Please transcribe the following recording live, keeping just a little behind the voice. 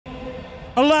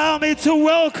Allow me to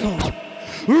welcome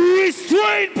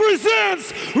Restrained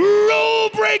presents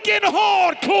Rulebreaking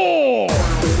Hardcore!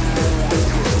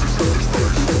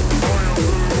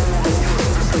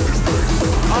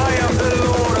 I am the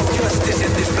Lord of Justice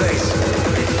in this place.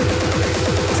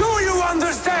 Do you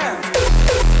understand?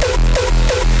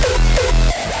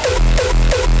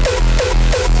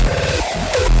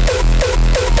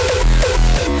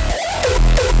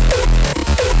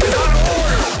 Without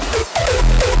order.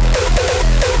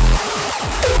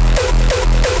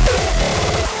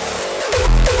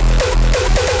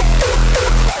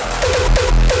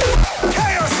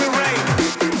 Chaos will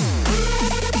reign.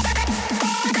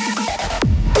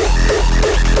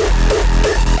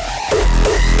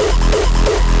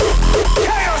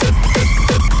 Chaos!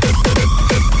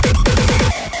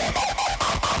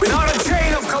 Without a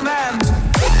chain of command.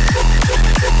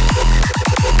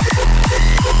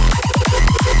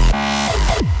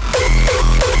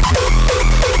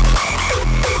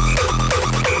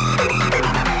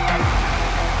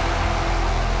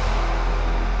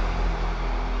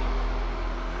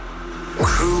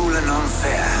 Cruel and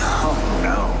unfair. Oh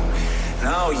no.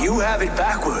 No, you have it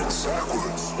backwards.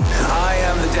 I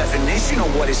am the definition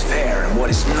of what is fair and what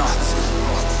is not.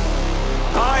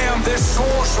 I am the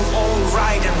source of all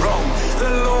right and wrong, the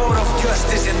Lord of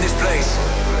Justice in this place.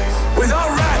 Without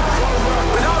rank,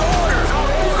 without order,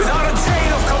 without a chain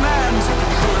of command,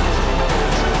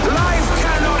 life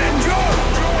cannot endure.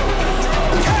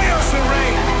 Chaos will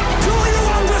reign. Do you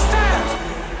understand?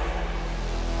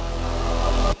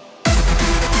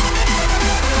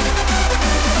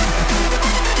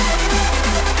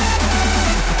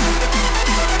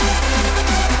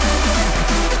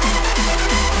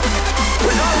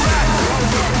 Without rank,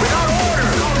 without order,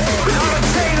 without a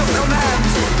chain of command,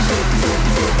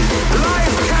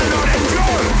 life cannot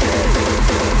endure.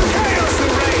 Chaos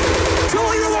will reign. Do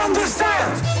you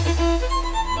understand?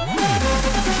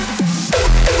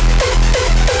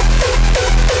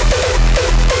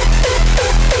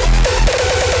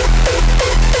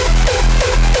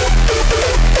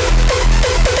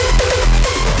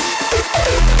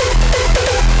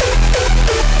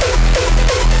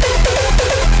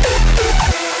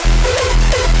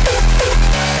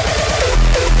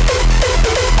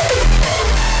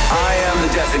 I am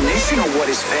the definition of what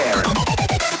is fair.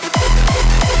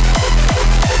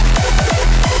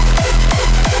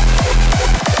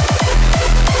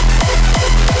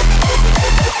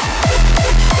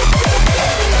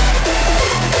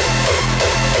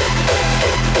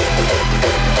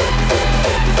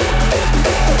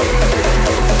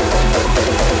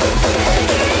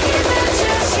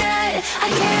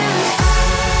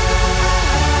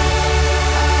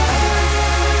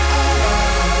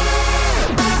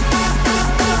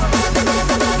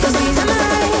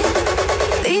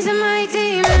 These are my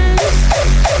demons.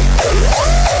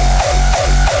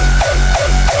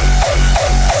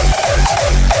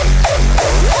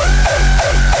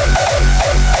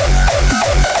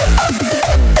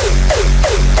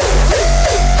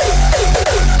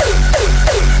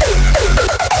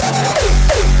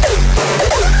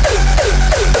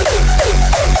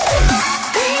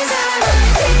 These are my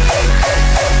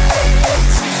demons.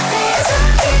 They're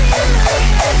talking in my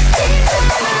head. These are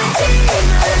my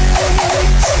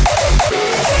demons. I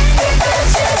can't give up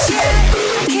just yet.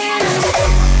 I can't.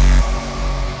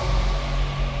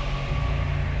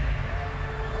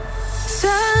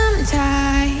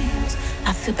 Sometimes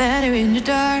I feel better in the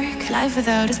dark, life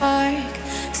without a spark.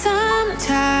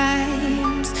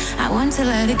 Sometimes I want to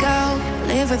let it go,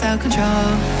 live without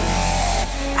control.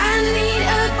 I need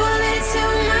a bullet to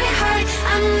my heart.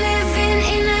 I'm living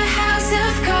in a house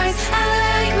of cards. I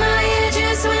like my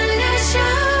edges when they're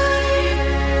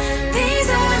sharp. These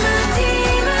are my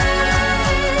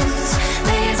demons.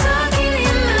 They're talking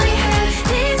in my head.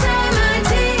 These are my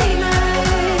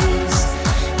demons.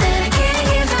 That I can't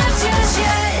give up just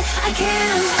yet. I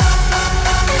can't.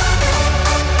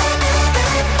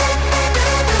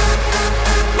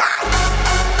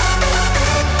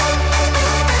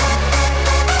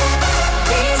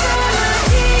 These are my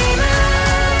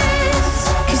demons.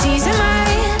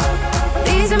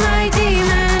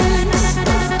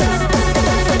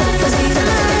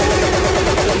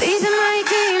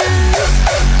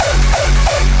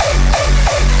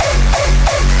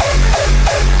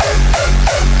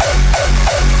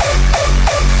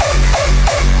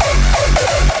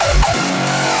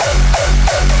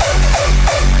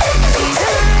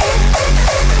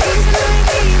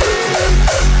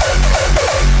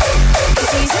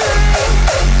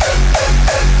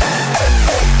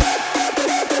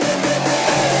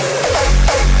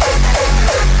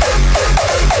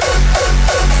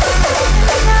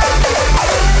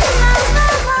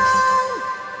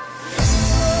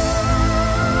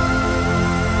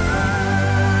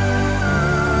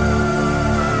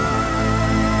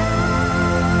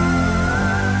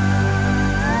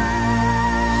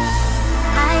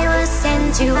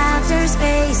 into outer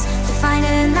space to find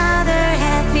another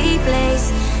happy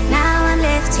place. Now I'm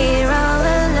left here all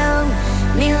alone,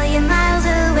 million miles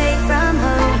away from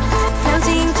home,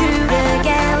 floating through the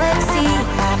galaxy,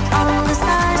 all the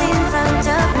stars in front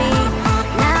of me.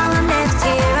 Now I'm left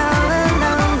here all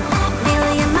alone,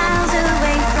 million miles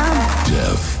away from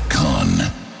Defqon.1.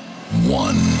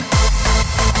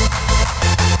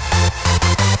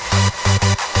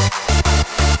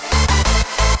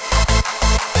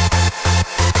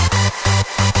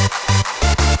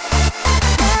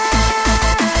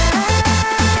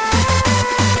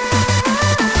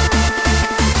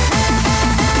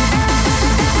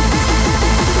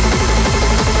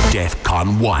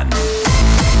 Defqon.1.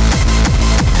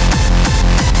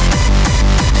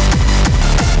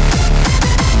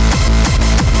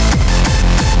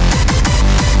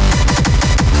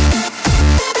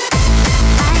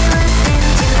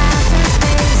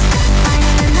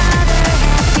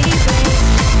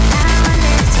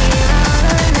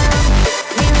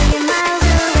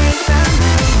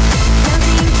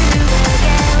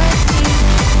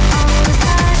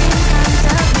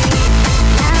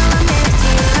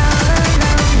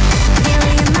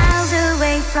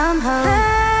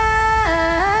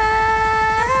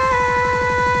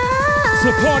 So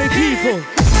party people,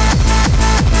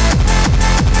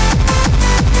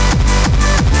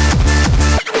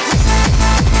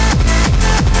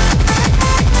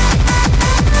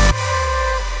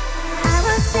 I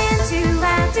was sent to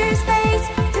outer space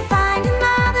to find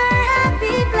another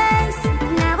happy place.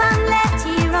 Now I'm left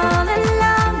here all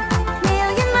alone,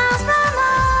 million miles from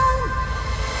home.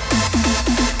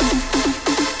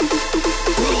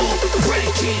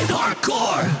 Rule-breaking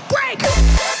hardcore. Break!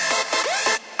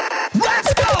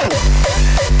 Let's go!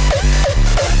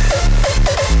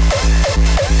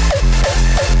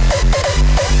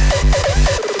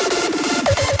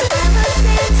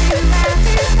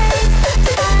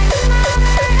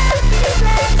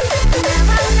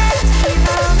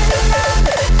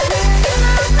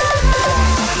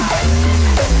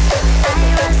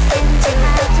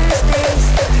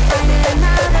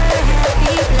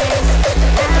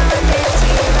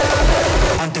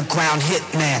 Underground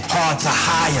hitman, hard to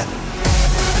hire.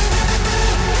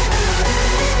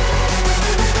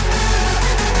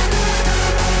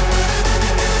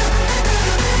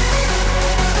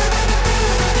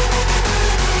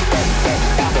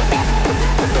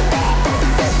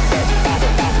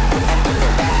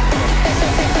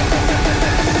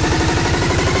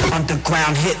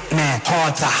 Underground hitman,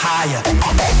 hard to hire.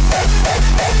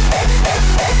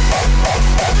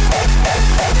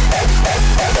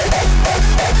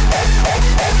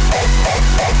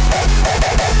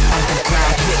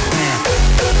 Underground hitman.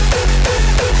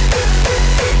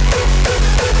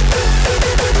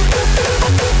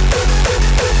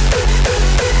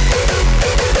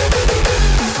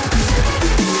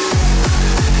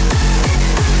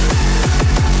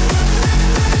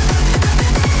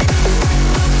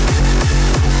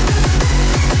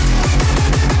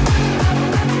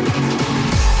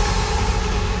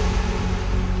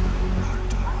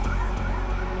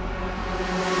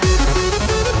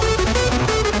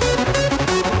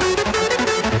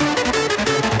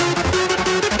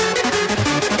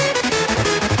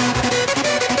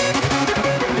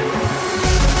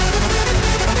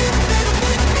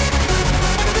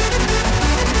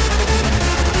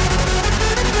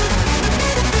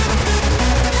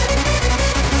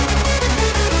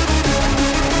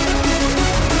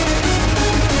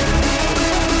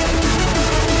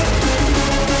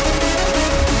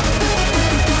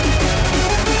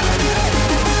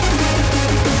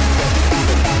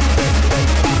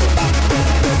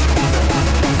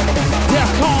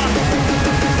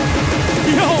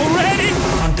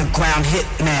 Underground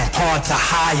hitman, hard to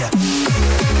hire.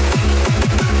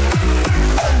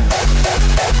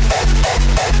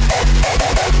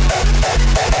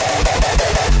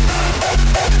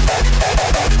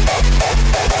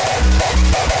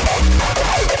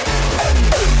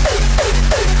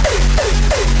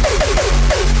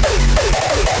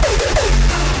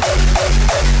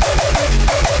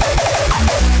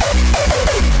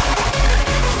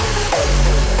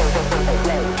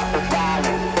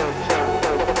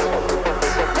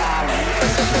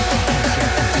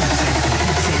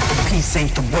 Peace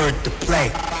ain't the word to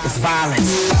play, it's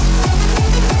violence.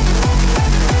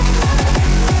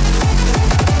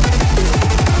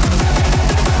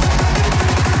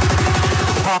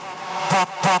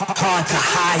 Hard to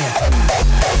hire.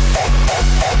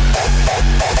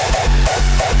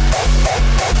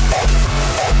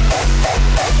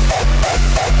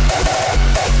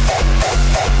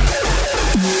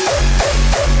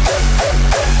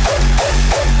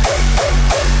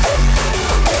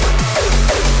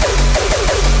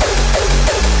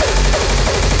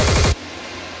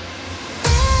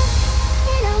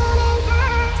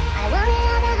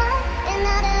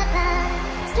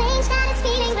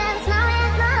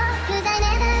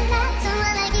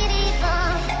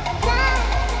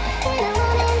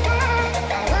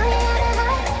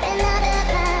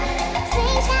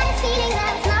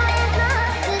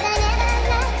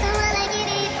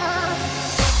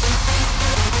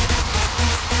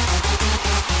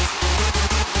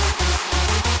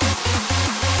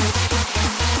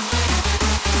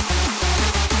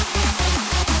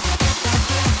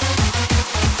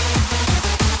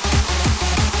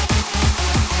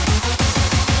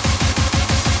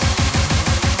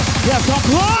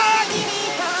 Defqon.1.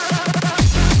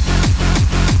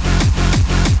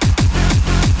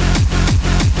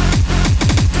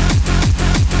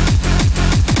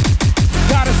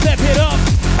 Gotta step it up.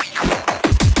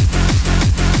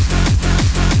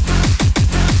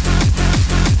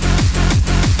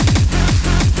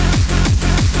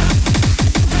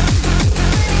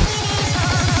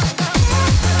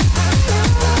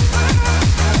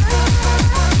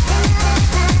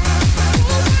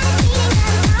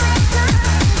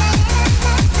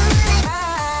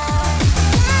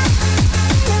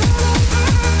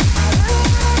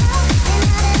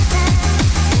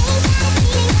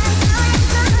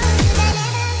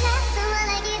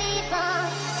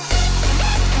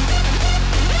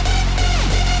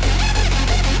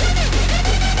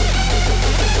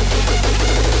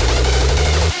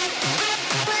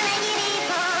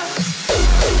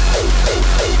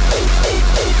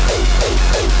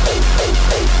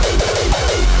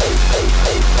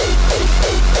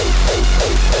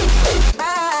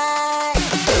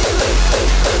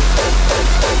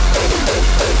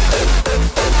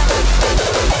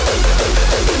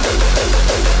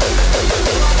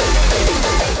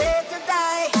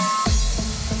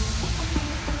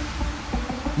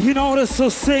 You know this, so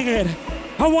sing it.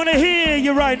 I want to hear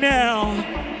you right now.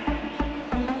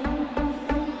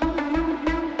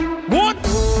 One.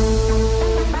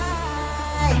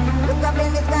 Look up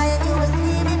in the sky and you will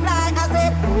see me fly. I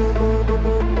said,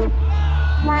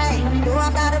 no,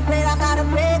 I'm not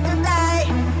afraid to die.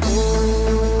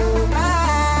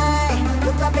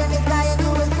 Look up in the sky and you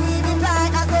will see me fly.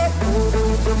 I said,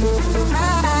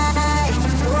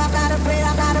 no, I'm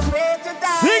not afraid to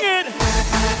die. Sing it.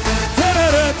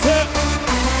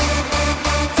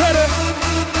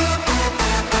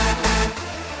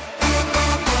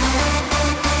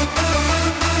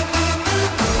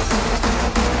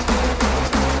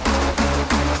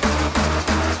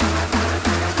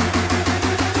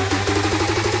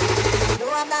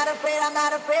 I'm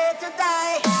not afraid to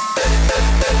die.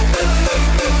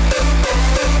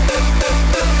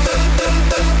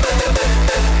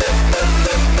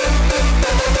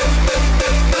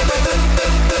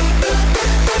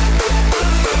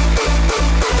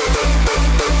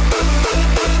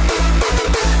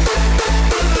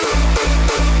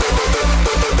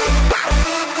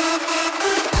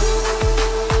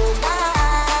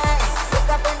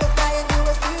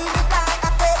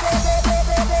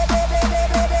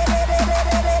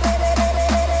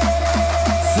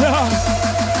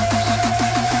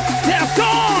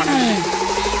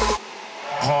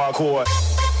 Hardcore.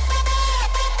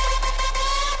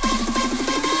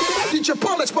 DJ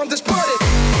Paul, let's bump this party.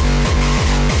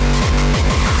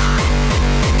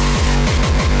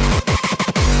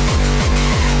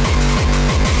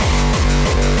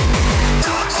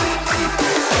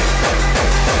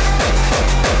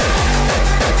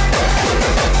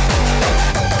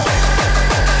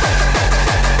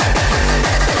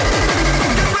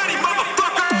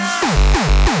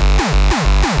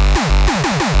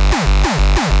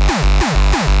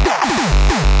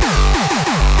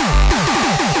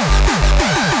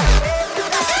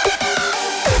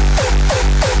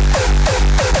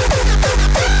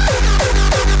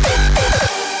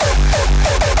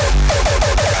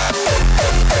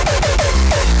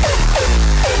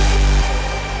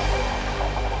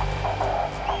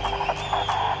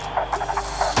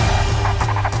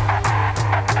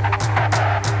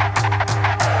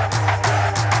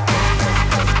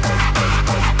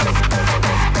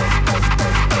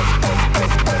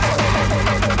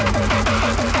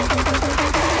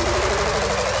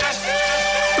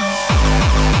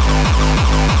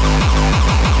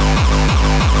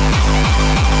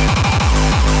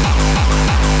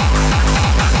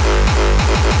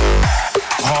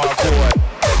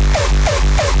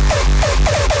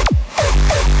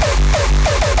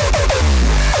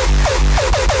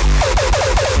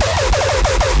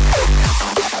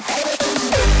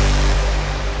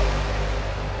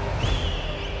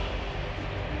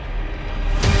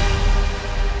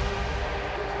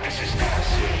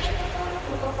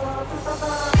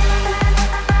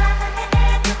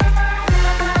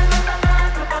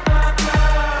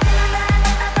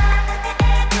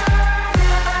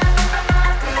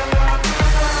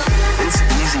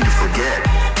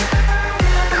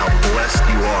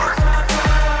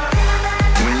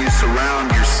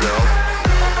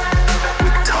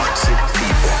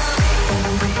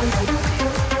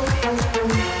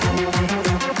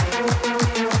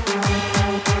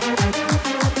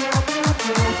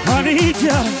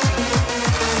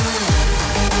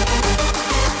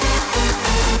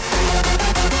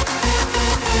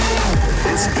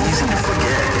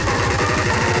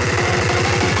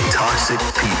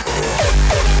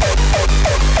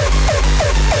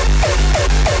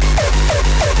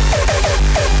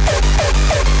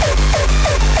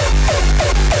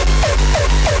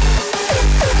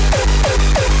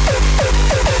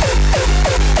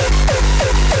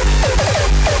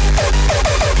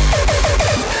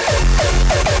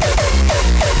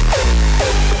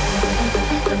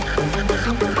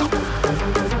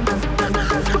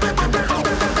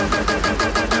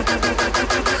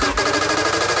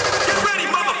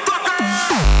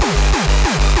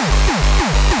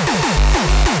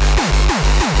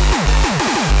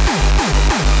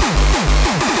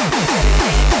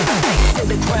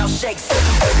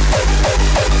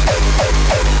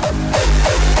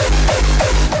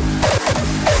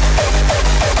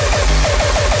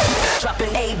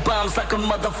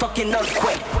 motherfucking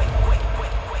earthquake.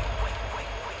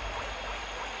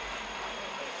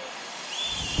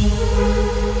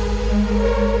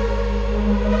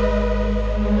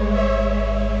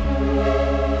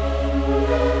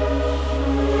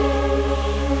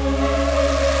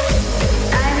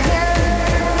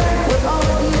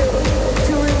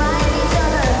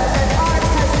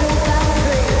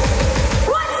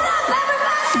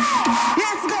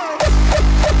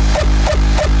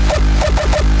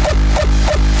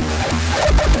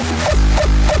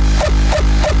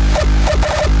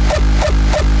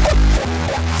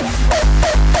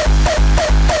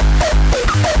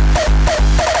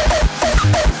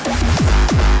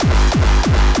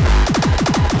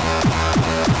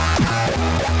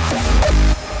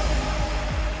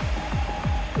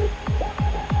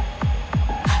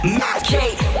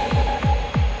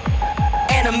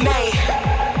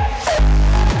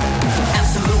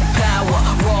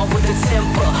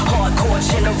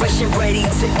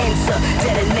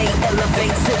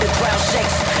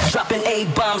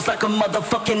 Like a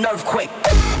motherfucking earthquake.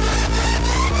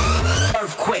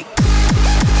 Earthquake.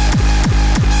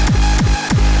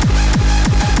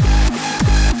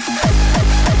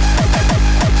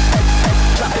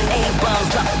 Dropping A-bombs,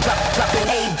 dropping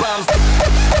A-bombs.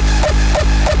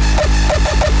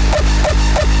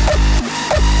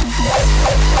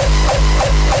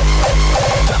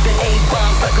 Dropping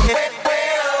A-bombs like a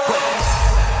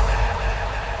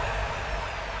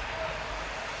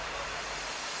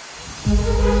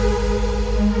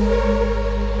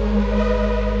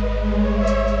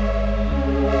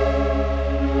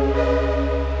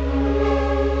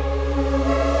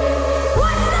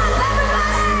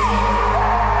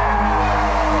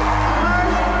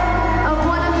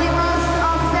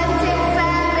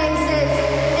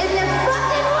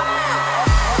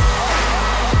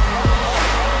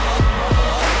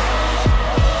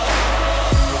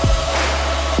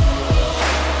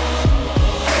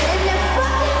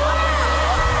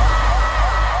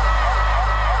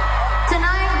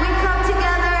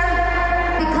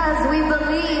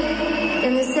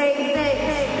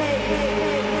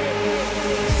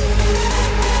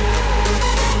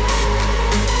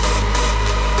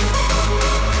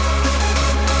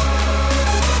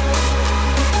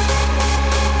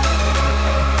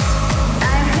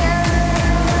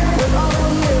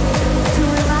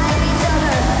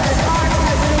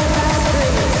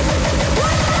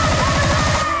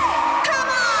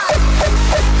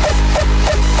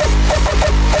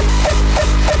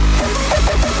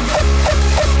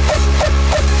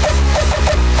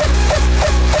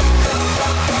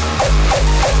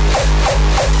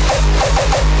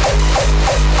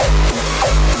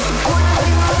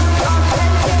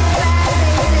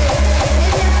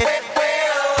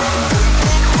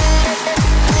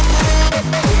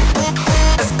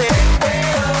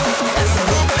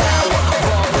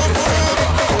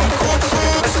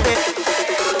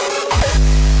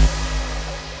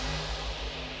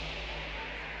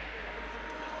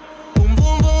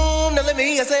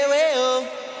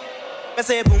I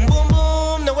say boom boom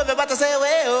boom, now everybody say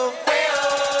well.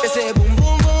 I say boom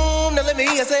boom boom, now let me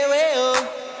hear say well.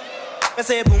 I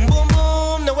say boom boom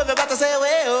boom, now everybody say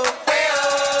well.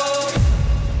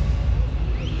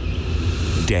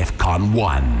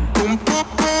 Defqon.1. Boom boom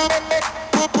boom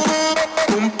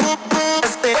boom. I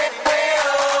say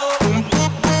boom boom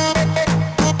boom.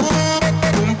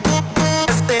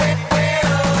 I say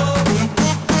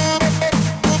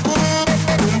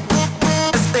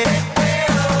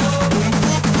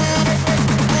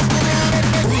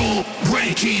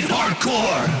Rulebreaking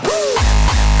hardcore.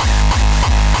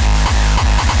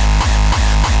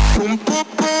 Boom boom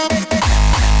boom.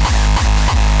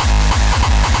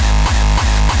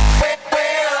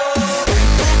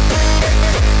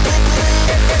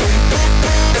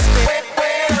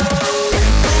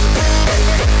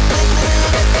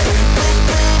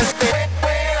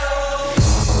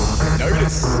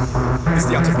 It's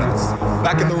the Entrepreneurs,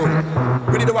 back in the room,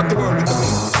 ready to rock the world with the moon.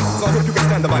 So I hope you can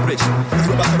stand the vibration, because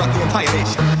we're about to rock the entire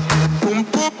nation. Boom,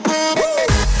 boom, boom.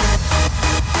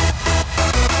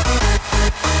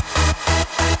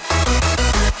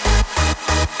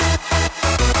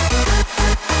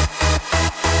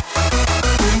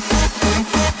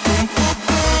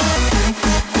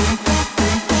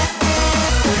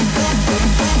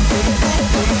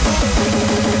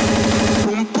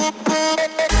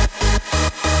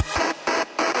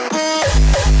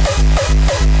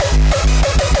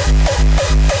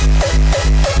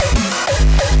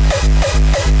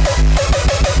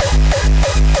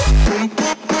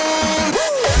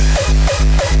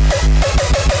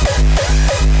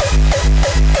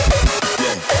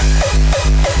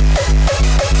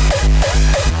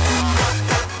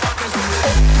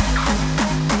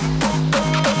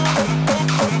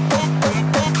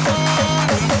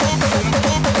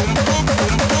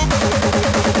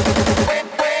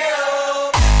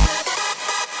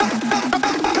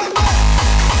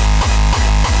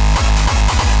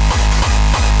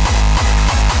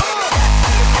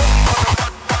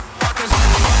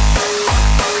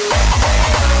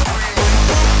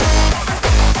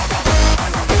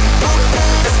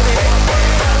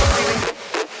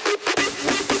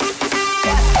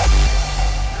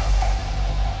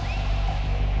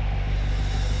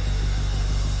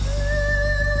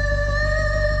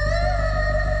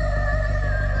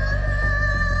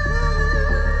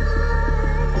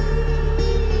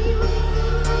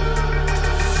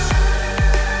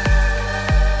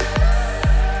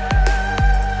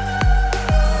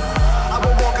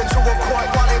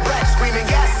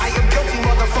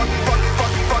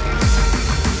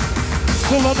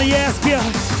 let me ask you.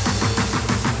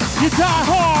 You die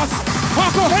horse,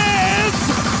 Uncle Hands!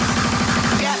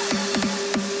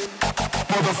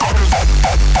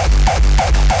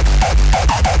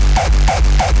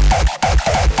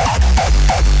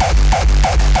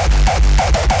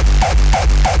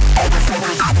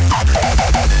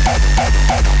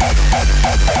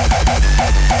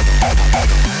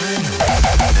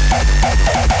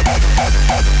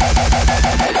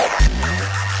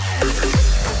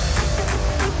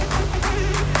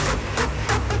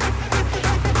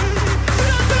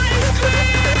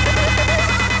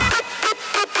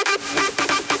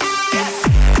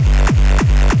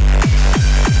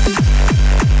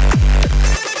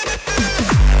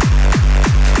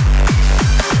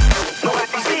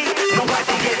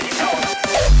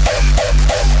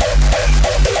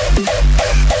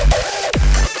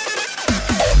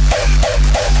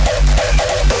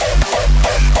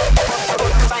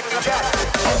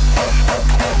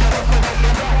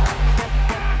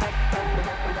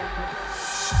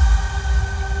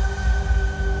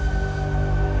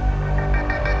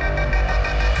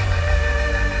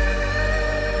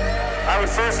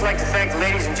 first like to thank the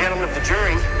ladies and gentlemen of the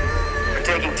jury for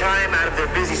taking time out of their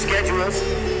busy schedules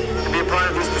to be a part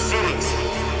of these proceedings.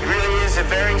 It really is a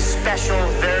very special,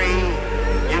 very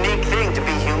unique thing to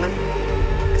be human.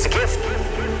 It's a gift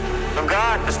from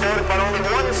God bestowed upon only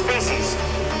one species,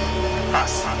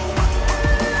 us.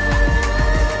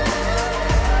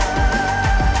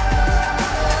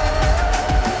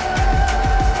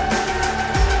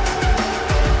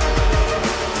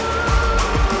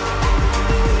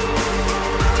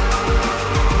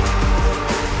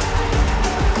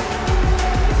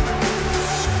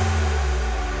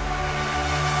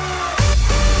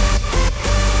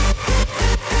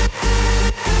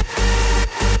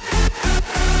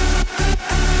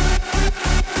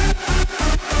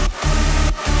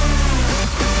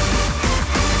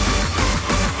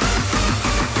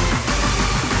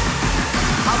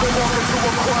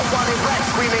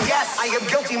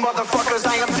 Motherfuckers,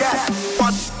 I am dead.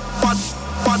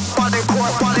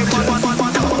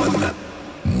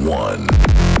 Defqon.1.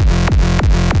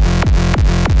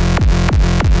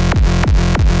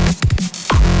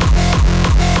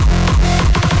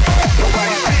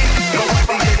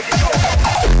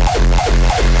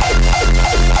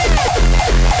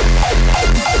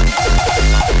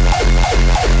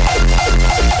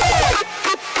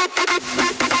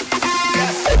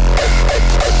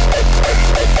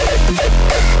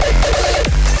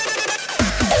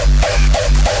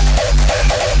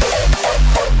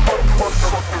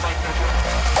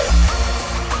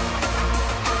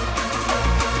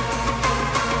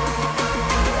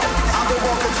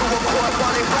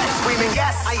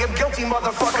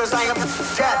 Motherfuckers, I am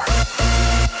dead.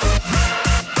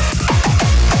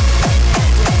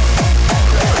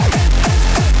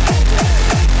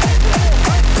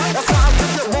 That's why I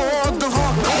give you more than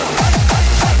hardcore.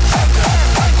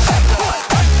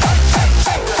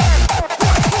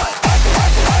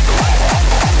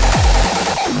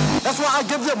 That's why I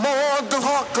give you more than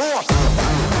hardcore.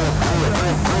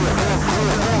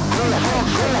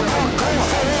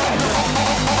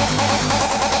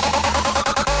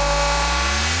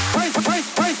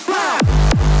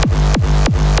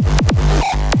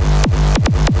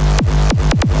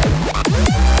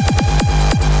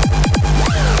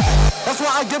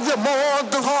 I give you more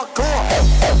than hardcore.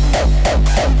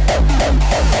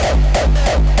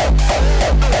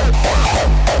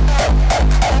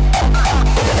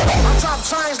 I drop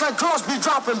signs like girls be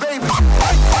dropping, baby.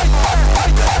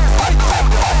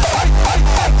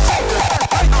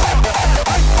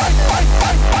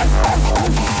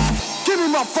 Give me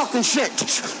my fucking shit.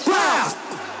 Wow.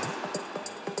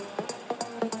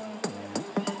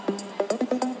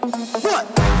 What?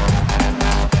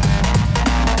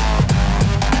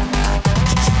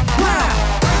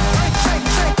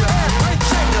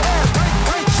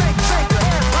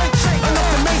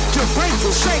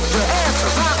 Shake your ass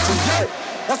and rock to yeah.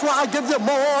 That's why I give you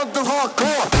more than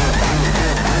hardcore.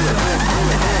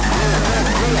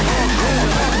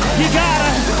 You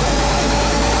gotta,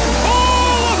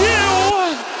 all of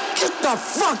you, get the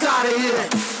fuck out of here.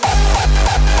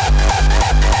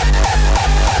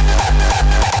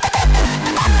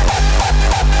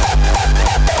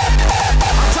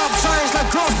 I drop signs like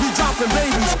girls be dropping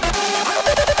babies.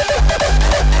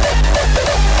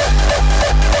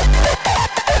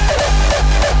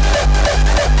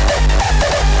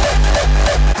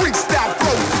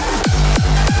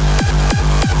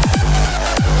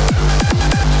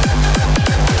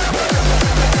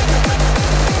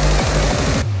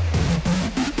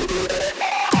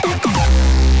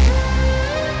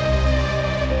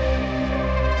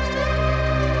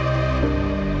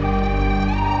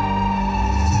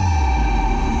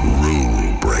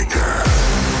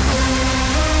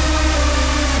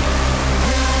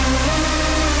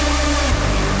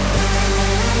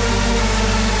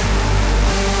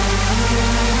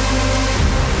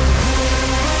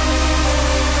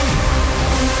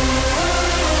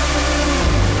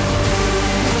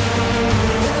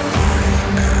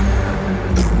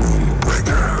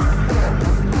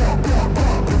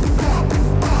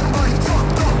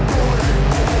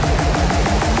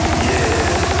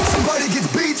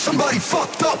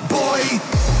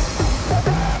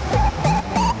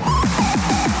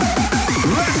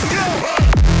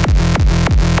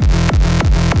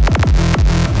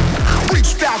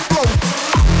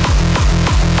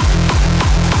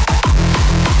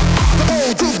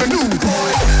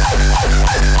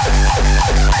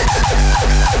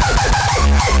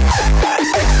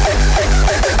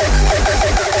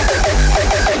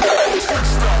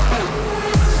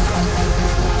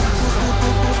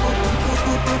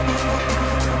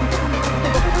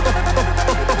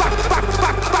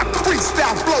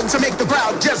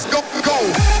 just go, go.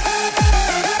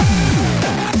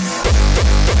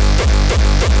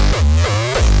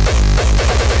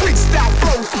 Freestyle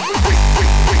flow.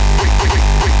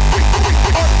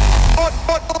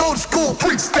 Old school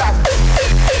freestyle.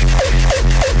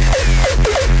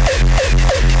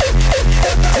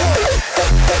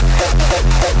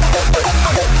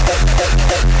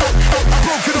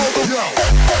 Broken all the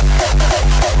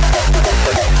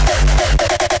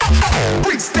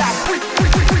freestyle.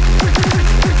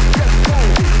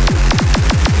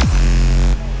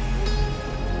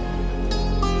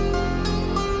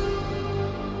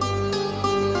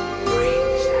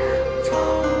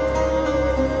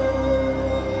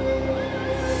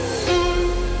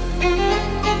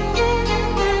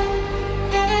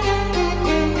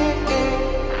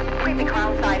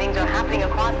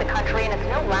 Across the country, and it's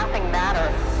no laughing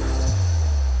matter.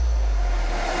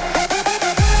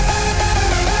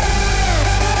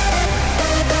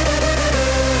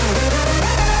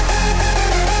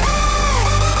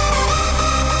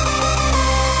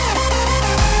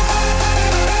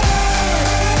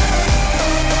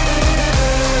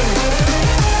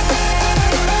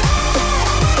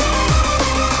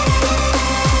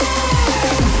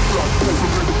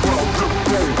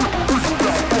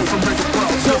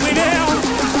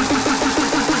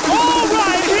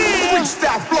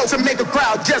 To make a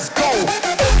crowd just go.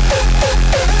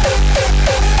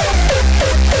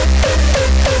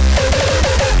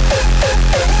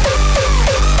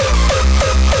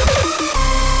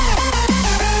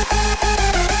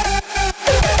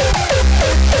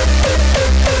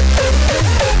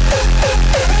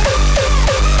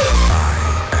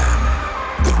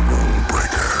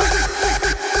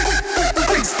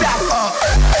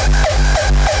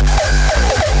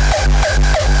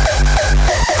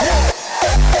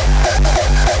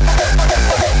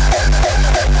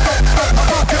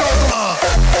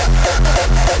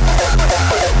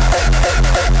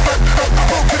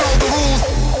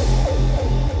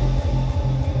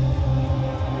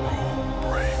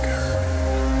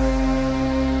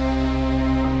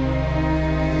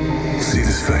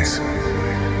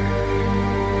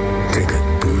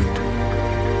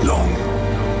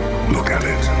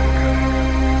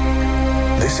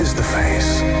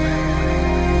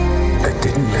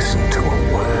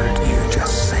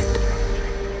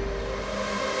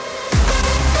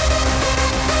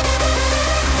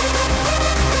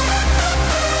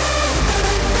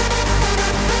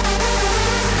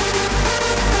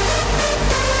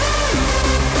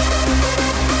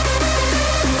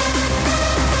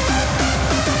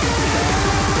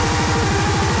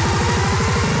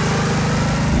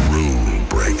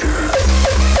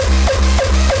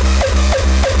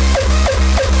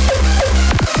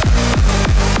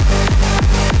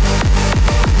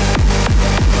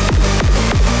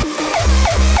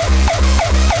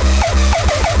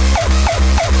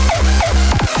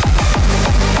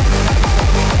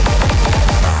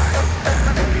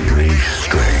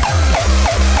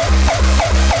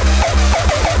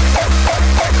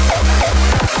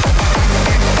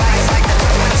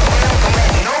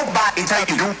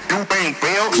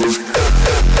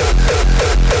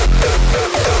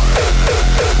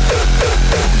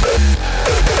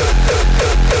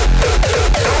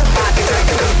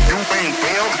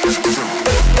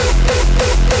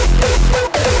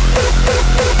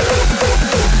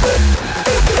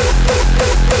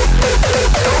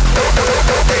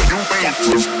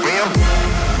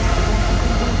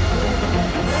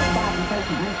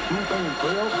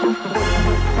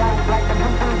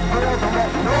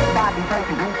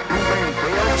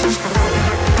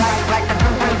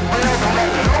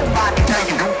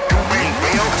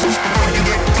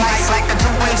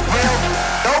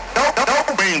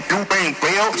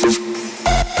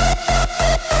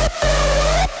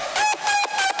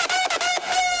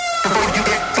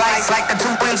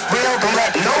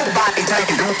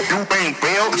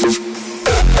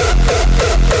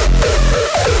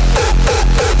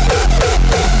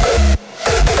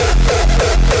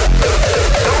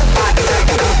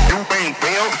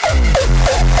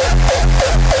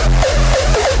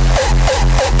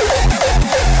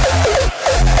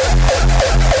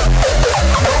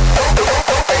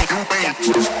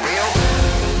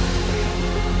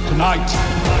 Tonight,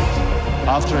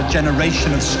 after a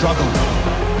generation of struggle,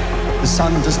 the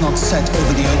sun does not set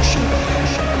over the ocean.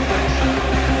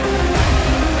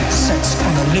 It sets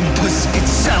on Olympus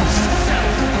itself.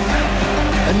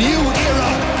 A new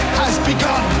era has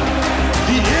begun.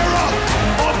 The era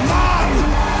of man!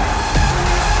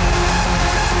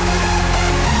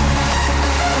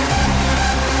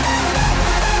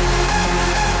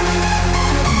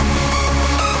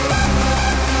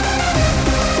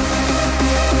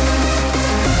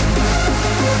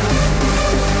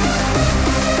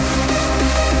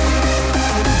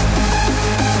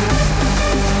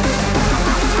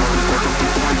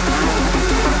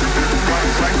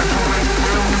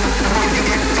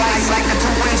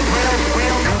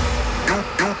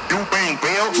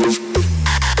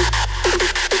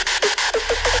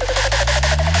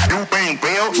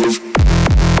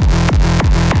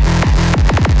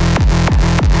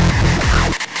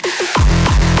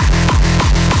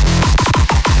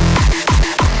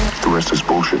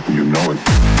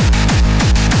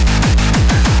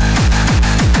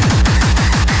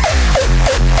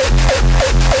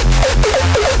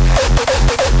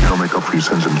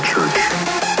 before you send him to church.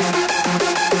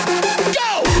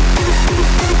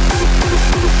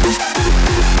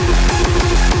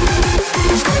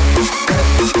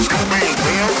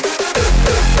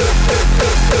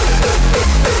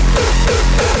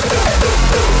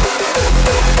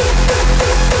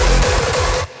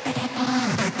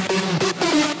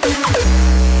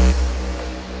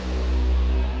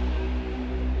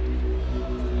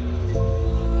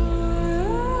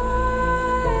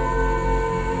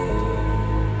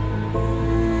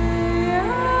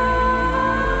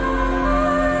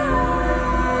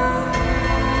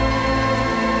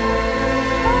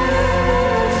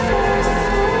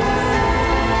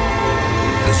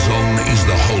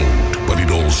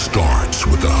 Starts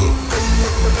with a hook.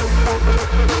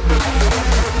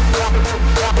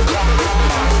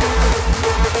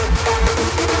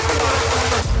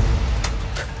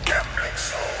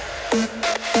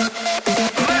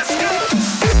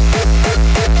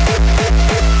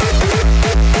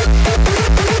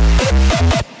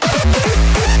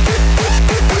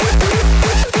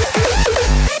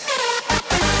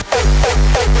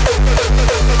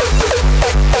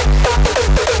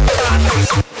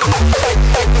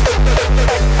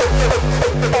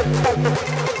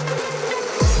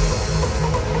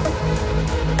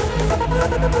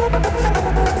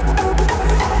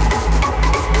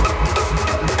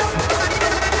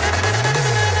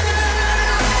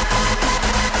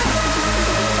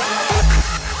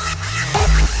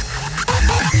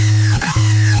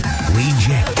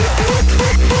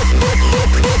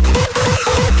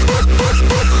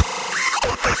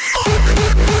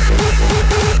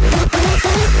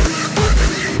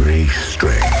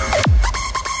 Restrained.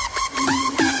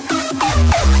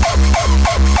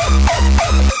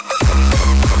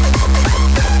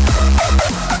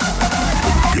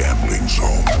 Gambling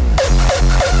zone.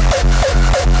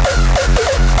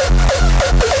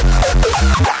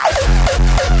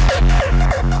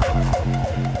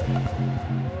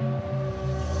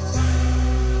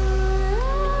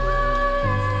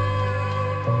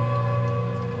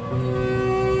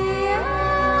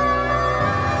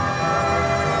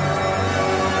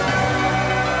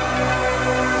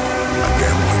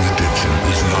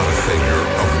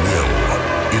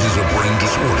 It is a brain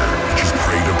disorder which is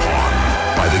preyed upon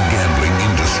by the gambling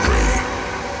industry.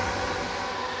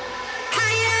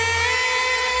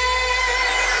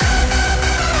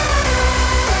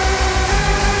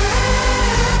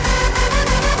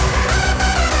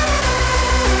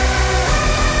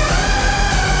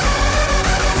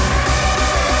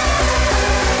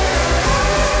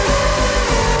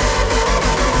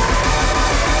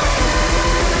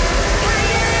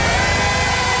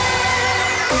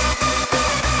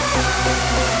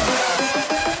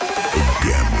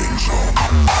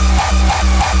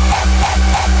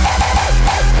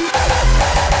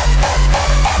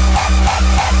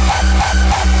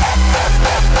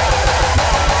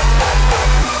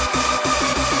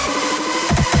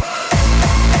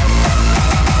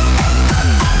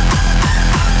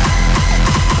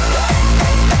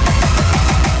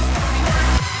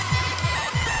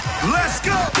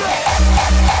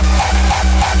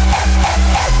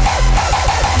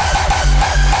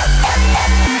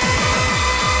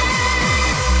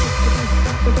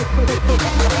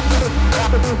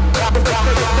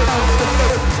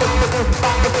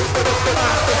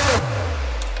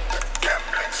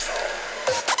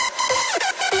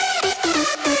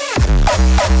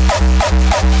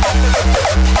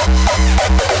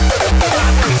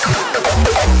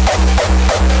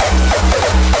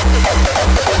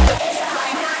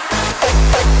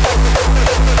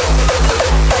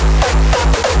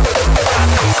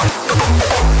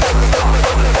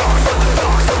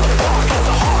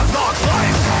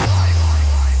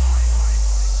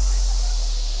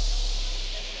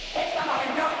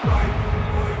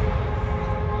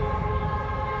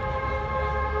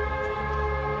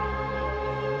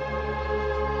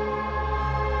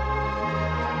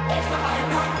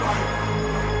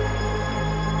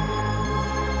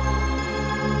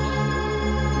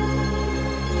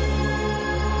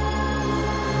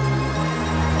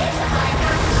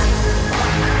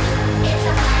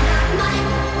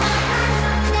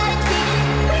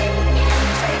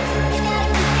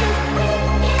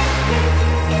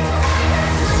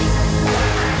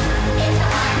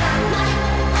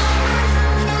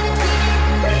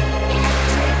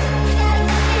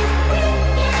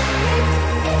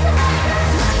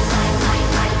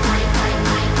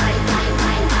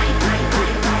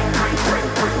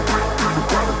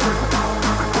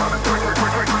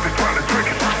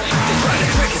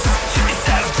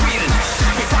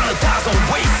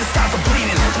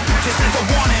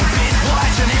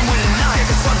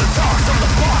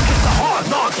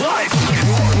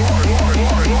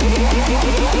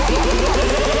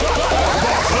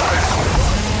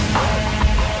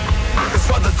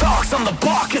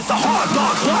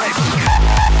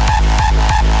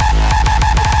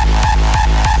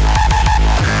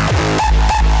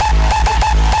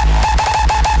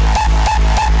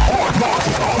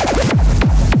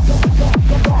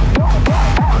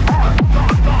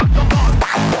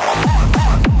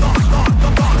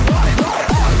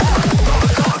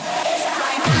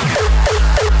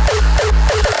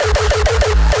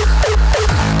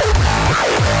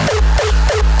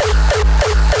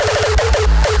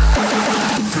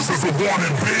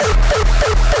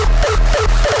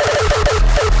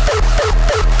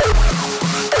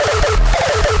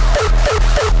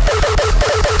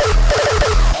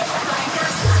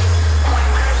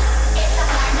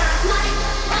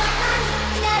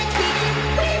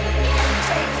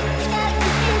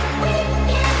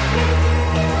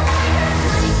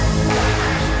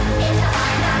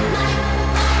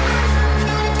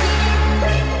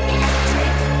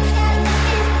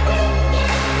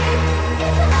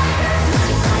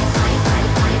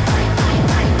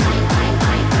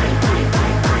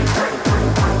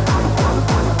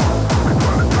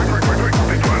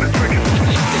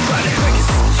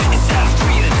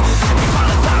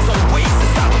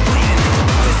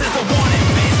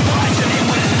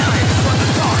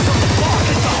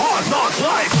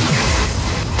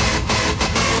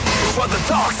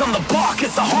 on the block,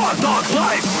 it's a hard dog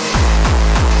life.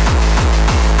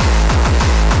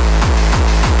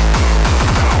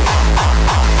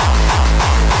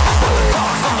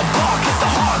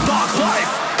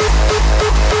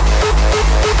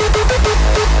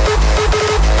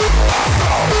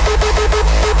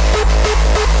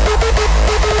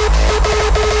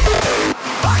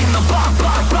 Back in the block,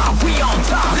 we on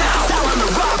top now. Selling the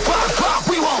rock,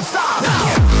 we won't stop now.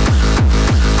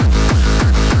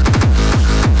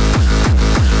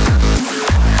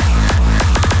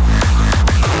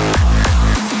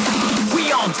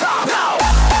 We on top now.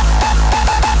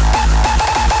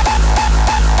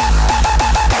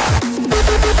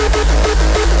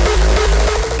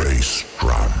 Bass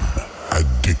drum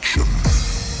addiction.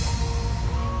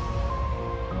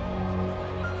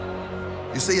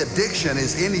 You see, addiction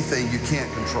is anything you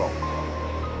can't control.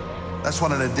 That's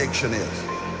what an addiction is.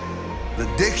 An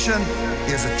addiction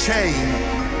is a chain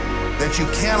that you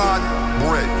cannot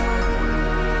break.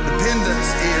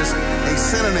 Dependence is a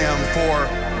synonym for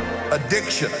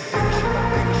addiction.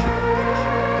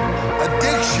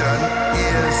 Addiction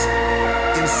is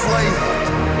enslavement.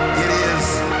 It is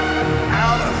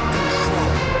out of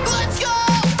control.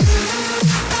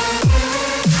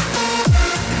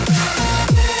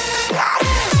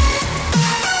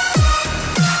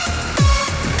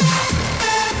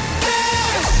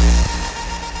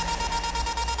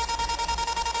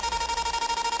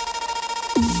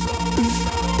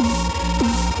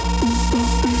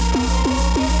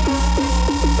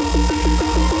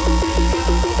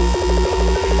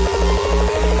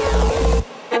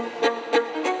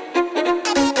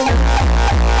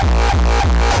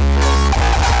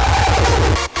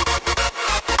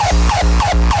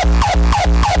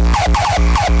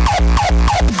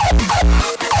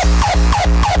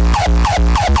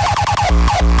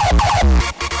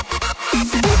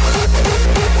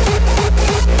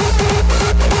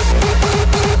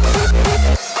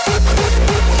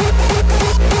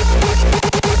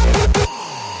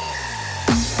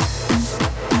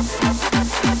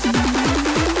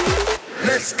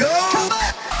 Let's go!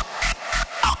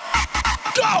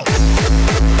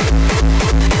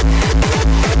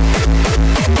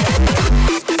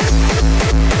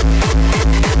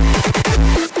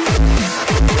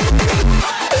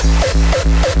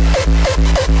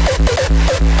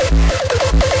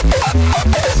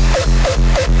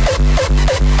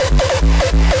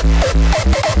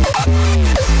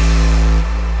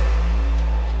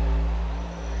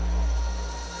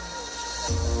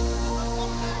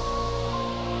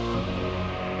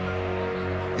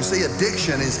 You see,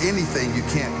 addiction is anything you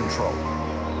can't control.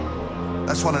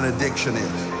 That's what an addiction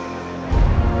is.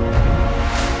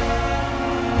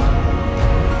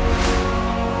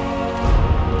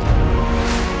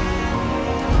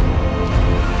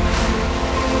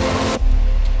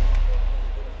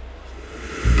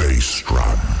 Bass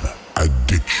drum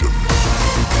addiction.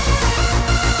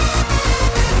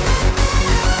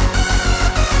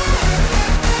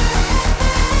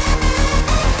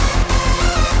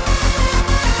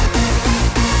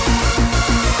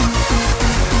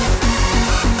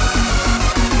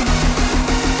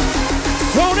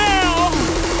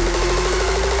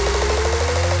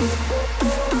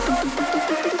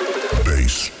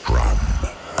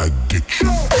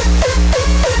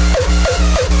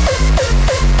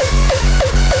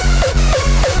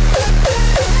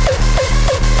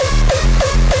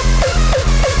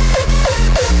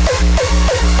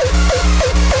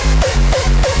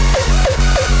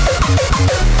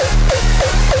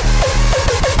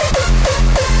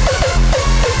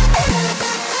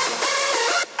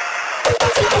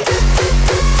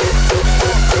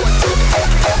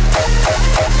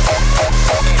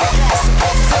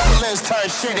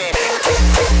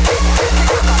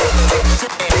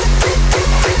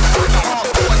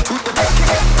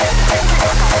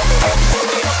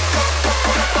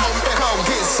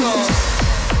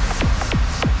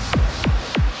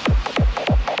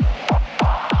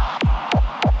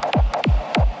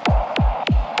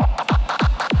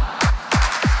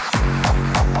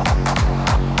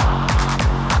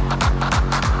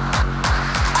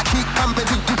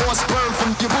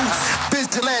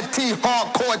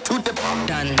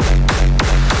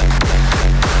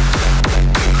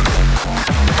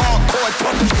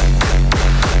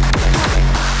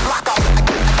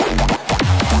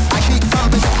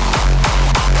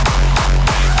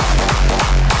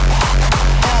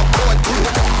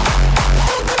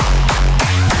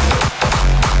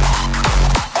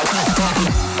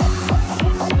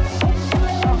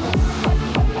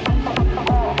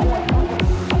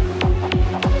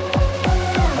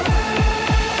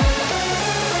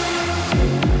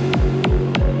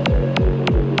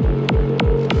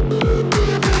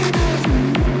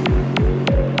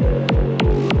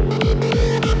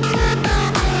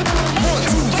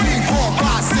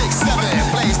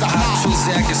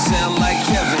 that can sound like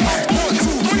Kevin. 1, 2,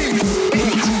 3, 4,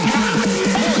 2, 1,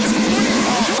 2, 3,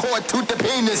 hardcore to the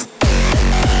penis.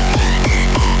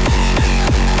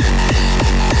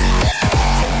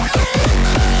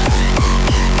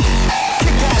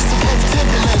 Kick ass to both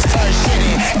Timberlands, turn shit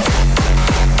in.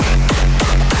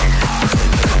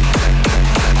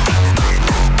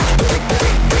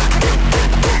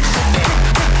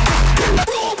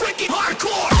 Rulebreaking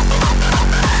hardcore.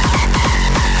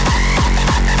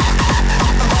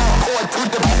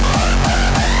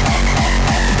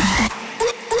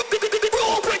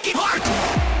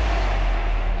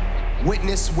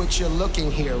 Witness what you're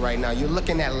looking here right now. You're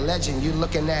looking at legend. You're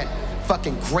looking at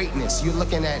fucking greatness. You're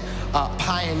looking at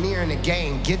pioneer in the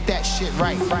game. Get that shit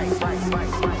right.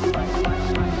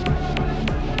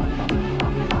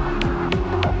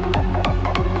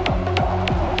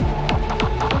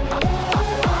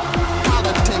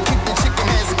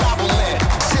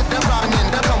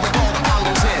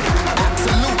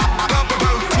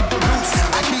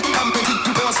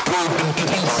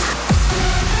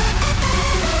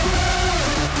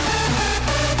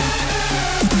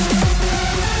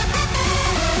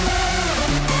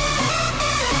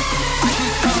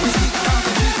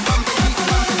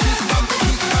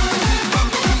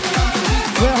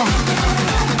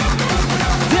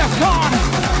 Defqon!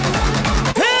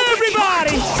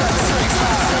 Everybody!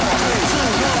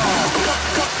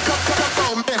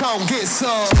 Come get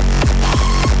some.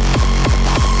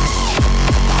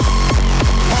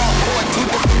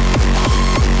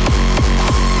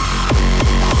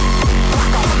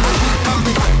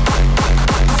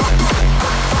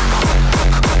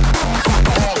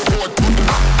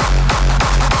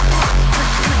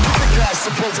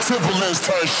 Timberlands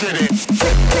turn shit in.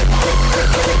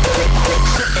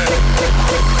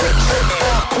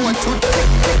 1, 2, 3.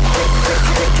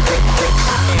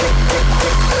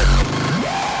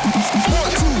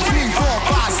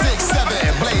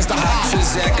 Blaze the options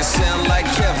that can sound like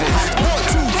Kevin. 1,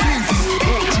 2, 3,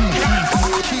 4, 2,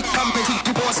 1. Keep coming, keep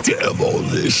your boss.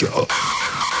 Demolition.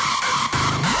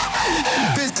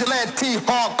 Vigilante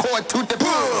hardcore to the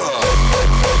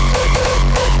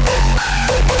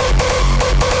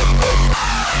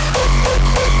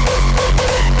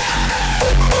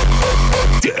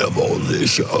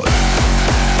Demolition.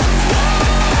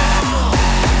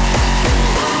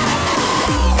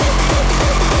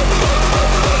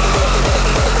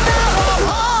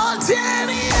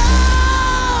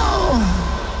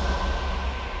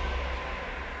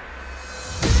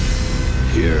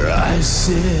 Here I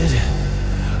sit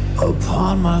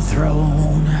upon my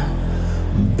throne,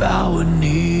 bow and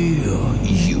kneel,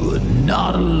 you are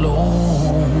not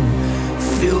alone.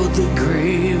 Fill the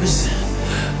graves,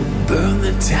 burn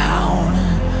the town,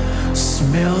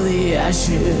 smell the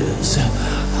ashes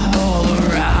all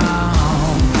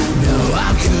around. No,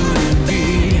 I couldn't be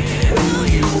who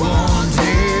you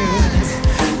wanted.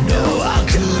 No, I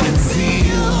couldn't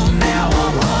feel, now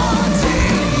I'm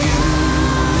haunting you.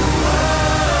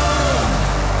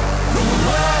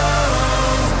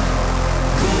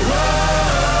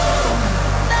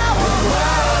 Now I'm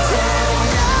haunting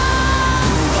you.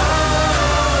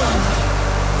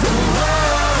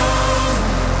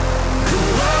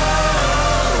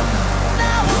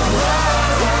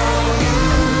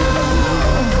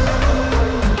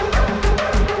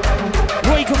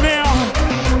 Wake up now.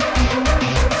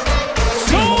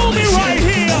 Hold me right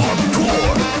here.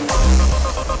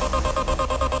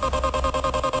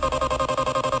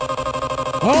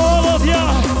 All of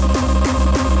ya.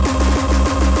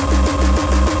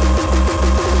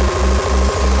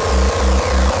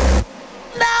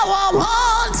 Now I'm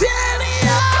haunting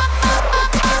you.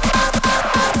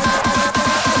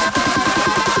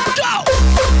 Go.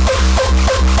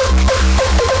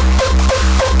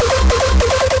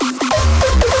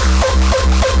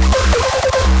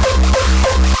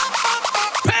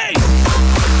 Hey.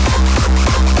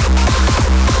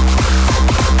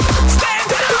 Stand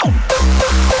down.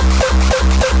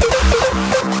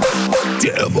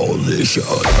 Demolition.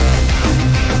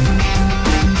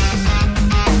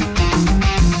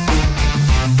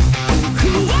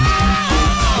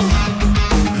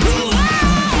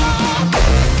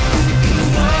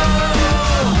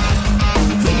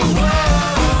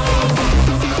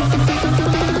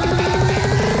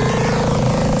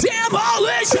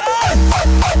 Demolition!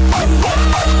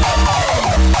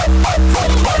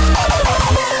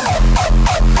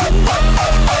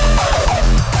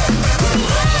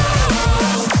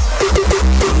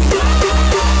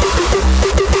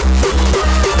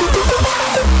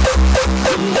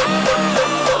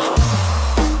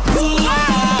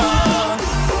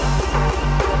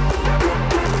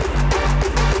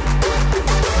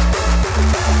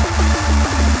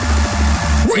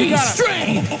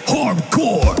 Restrained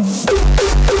hardcore.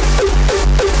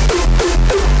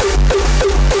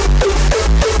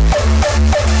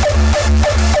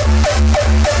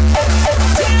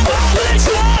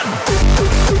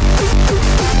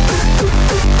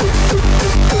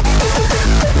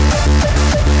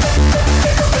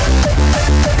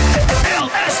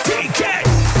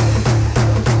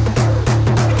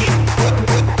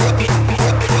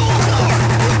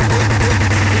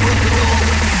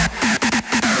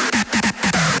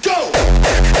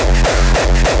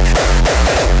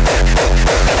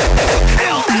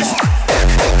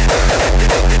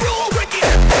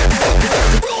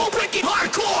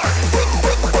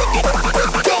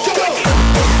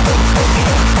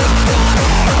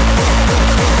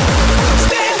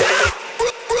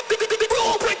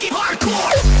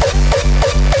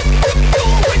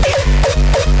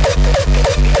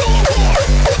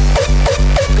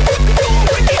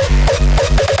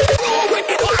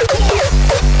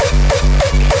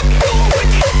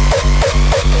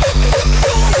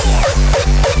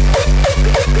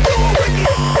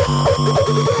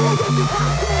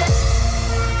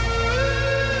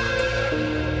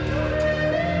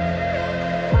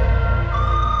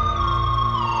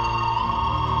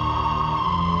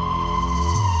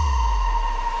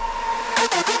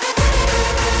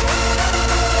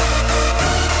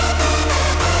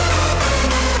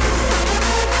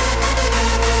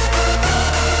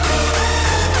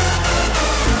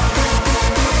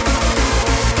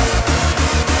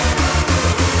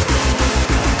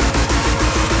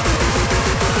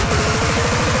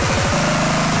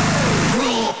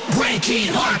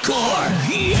 Rulebreaking hardcore.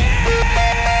 Yeah.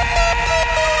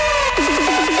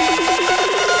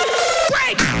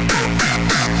 Break.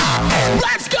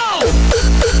 Let's go.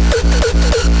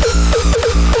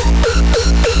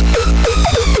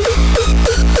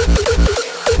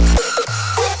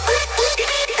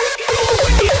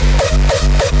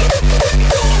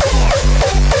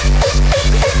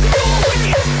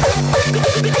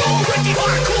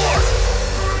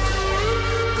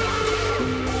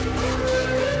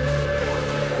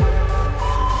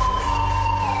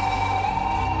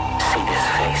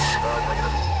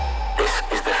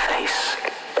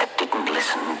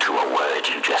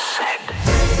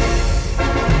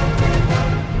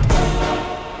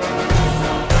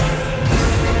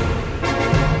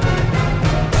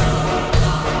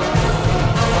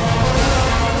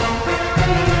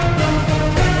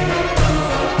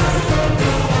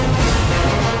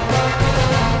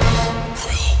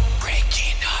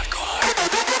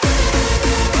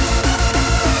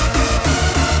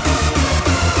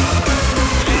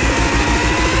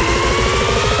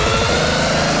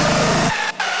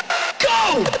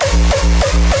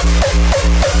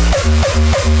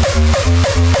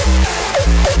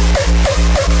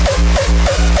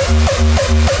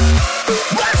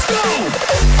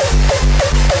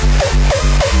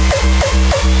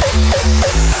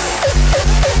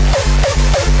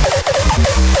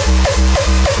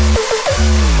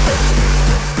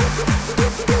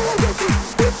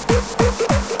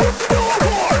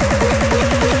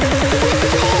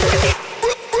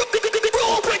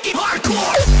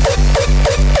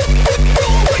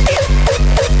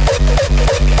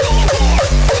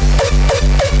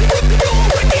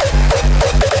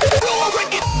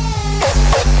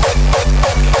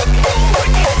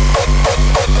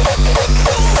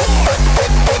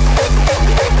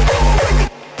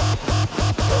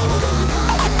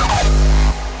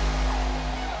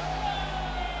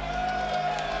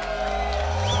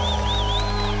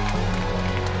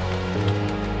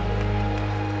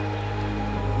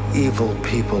 Evil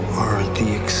people are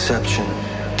the exception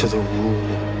to the rule.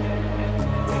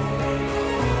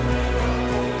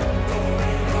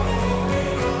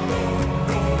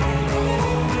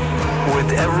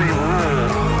 With every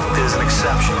rule, there's an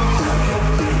exception.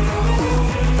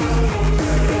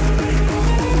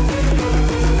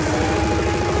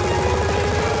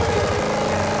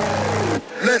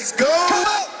 Let's go!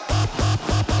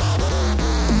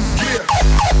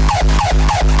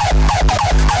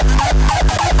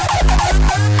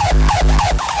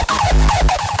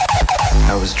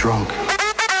 I was drunk.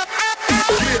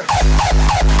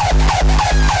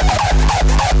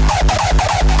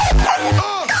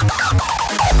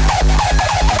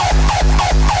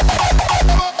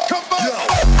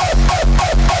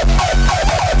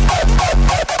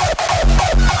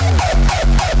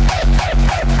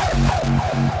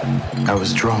 I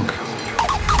was drunk.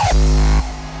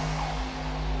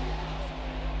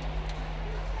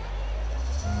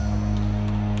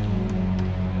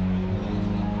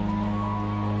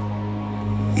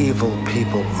 Evil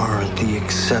people are the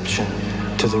exception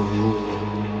to the rule.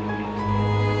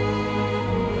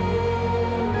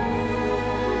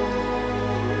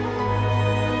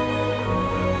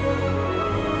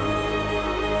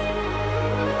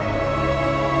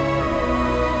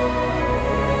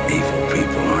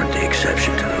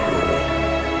 exception to the rule.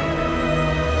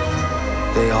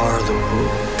 They are the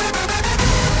rule.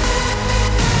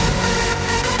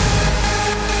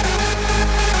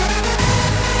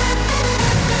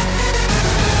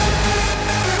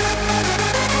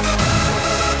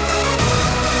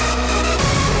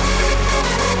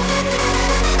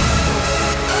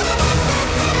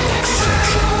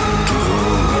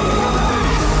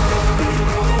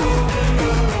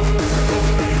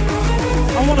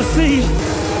 I want to see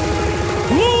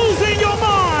losing your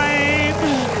mind.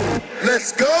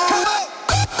 Let's go.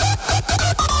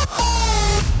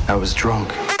 I was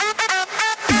drunk.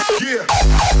 Yeah.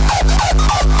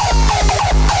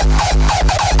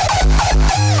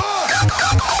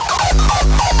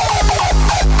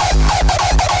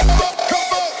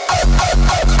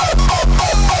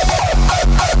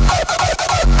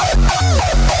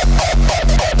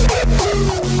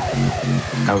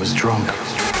 I was drunk.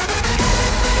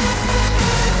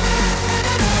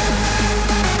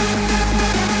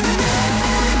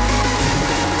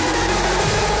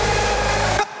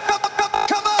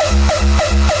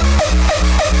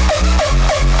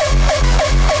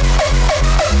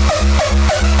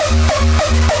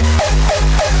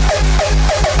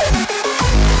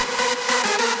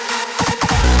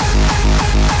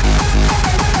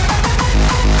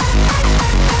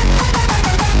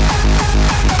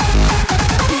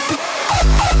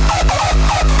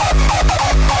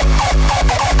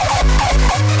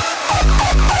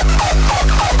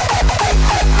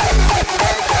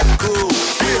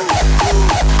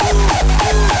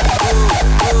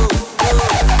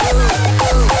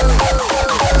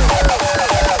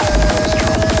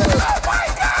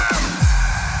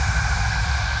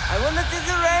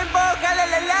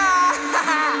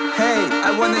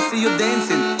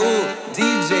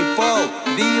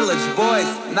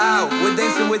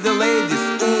 With the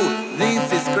ladies, ooh,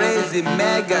 this is crazy,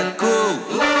 mega cool.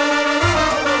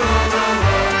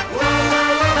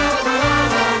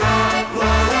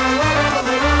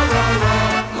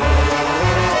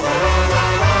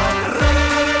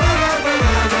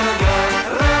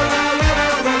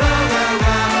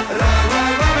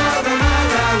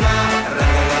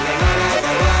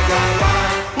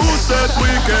 Who said we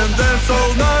can dance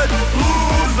all night?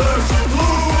 Losers,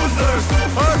 losers.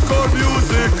 Hardcore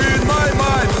music in my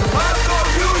mind. Hardcore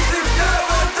music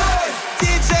never dies.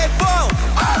 DJ Paul.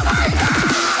 Oh my God.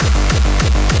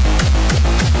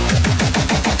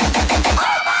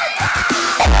 Oh my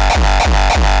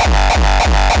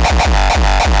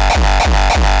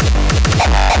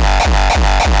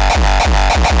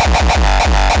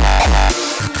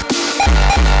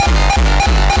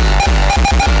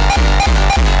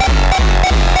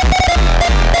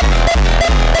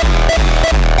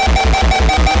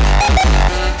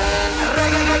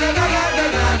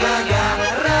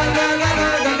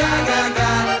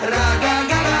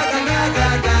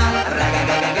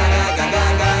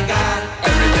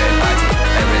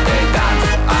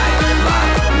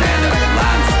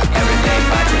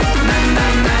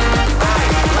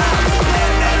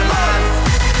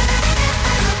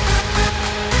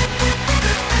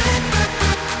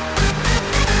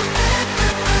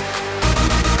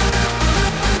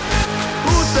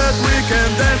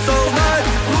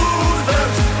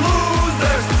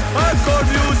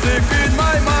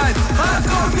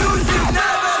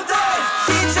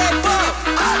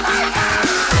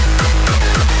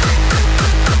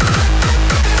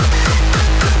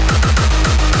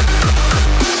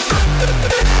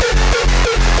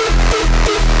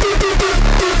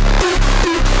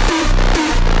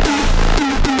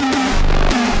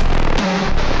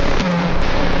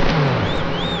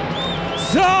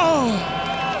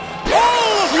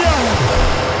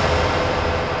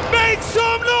Make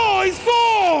some noise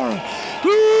for